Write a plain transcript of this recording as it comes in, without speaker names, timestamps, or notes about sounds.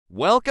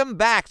Welcome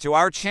back to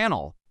our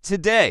channel.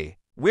 Today,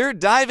 we're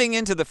diving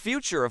into the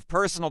future of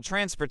personal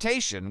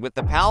transportation with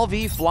the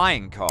paving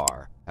flying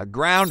car, a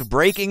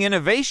groundbreaking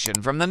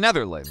innovation from the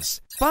Netherlands.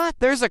 But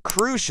there's a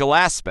crucial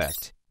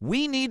aspect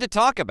we need to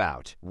talk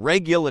about: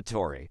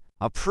 regulatory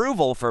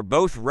approval for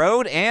both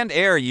road and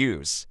air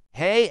use.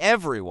 Hey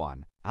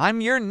everyone, I'm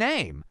your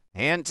name,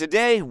 and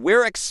today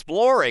we're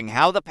exploring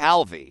how the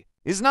paving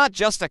is not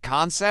just a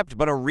concept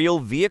but a real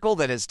vehicle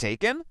that has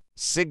taken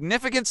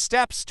significant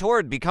steps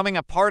toward becoming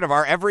a part of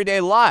our everyday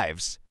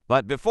lives.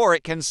 But before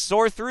it can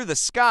soar through the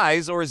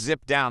skies or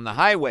zip down the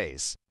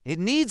highways, it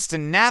needs to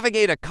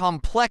navigate a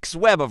complex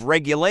web of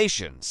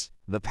regulations.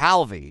 The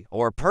paving,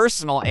 or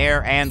personal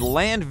air and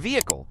land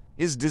vehicle,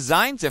 is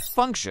designed to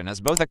function as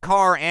both a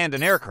car and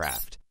an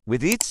aircraft.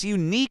 With its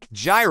unique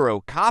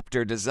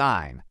gyrocopter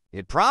design,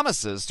 it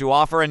promises to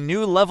offer a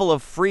new level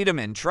of freedom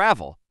in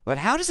travel. But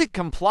how does it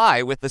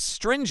comply with the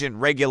stringent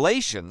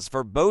regulations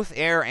for both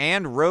air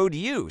and road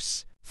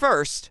use?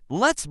 First,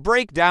 let's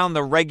break down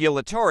the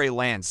regulatory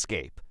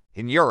landscape.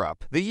 In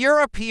Europe, the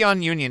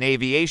European Union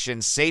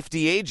Aviation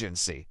Safety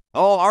Agency,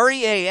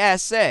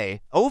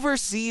 OREASA,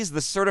 oversees the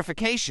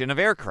certification of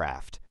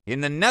aircraft. In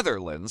the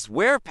Netherlands,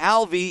 where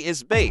paving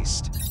is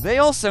based, they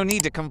also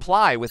need to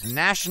comply with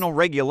national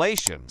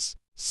regulations.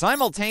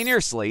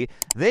 Simultaneously,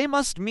 they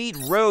must meet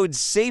road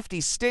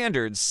safety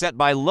standards set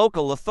by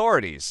local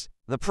authorities.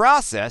 The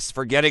process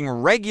for getting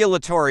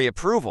regulatory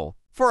approval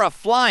for a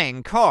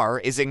flying car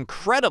is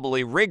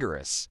incredibly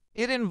rigorous.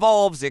 It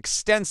involves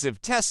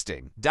extensive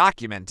testing,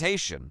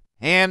 documentation,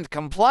 and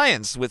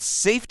compliance with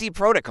safety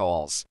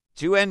protocols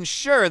to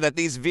ensure that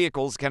these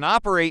vehicles can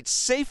operate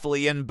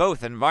safely in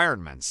both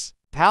environments.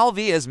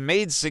 paving has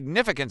made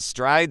significant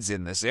strides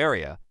in this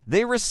area.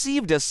 They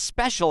received a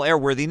special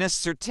airworthiness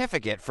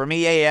certificate from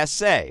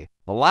EASA,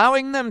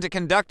 allowing them to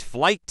conduct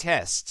flight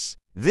tests.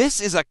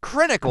 This is a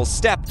critical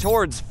step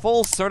towards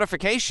full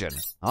certification.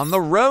 On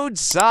the road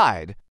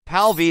side,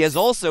 paving has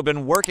also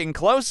been working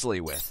closely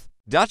with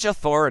Dutch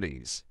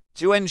authorities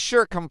to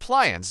ensure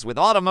compliance with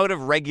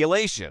automotive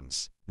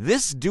regulations.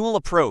 This dual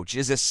approach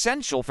is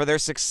essential for their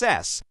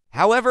success.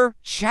 However,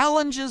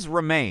 challenges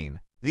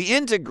remain. The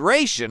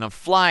integration of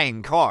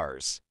flying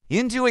cars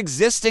into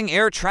existing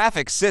air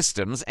traffic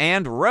systems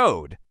and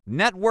road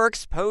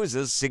networks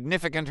poses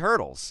significant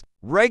hurdles.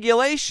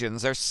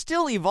 Regulations are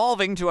still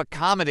evolving to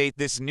accommodate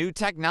this new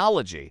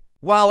technology.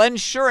 While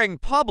ensuring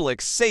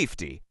public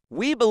safety,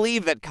 we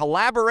believe that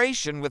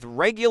collaboration with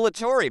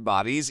regulatory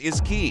bodies is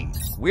key.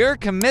 We're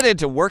committed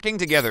to working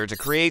together to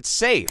create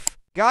safe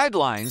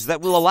guidelines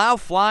that will allow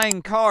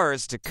flying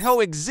cars to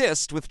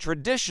coexist with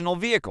traditional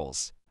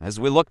vehicles. As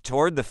we look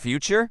toward the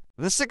future,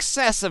 the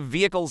success of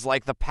vehicles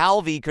like the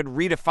paving could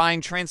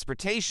redefine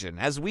transportation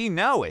as we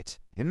know it.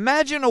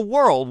 Imagine a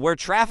world where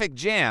traffic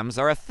jams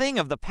are a thing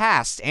of the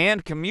past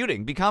and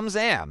commuting becomes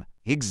an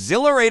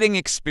exhilarating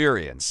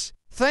experience.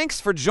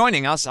 Thanks for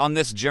joining us on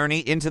this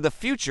journey into the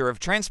future of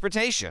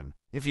transportation.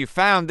 If you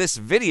found this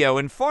video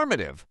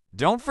informative,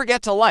 don't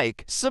forget to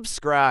like,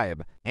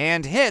 subscribe,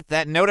 and hit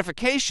that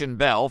notification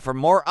bell for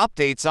more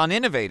updates on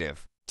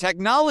innovative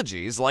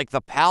technologies like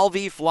the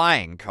paving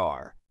flying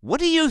car. What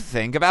do you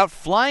think about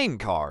flying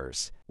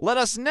cars? Let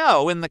us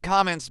know in the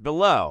comments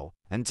below.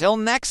 Until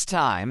next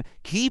time,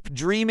 keep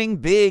dreaming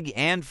big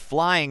and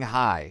flying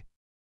high.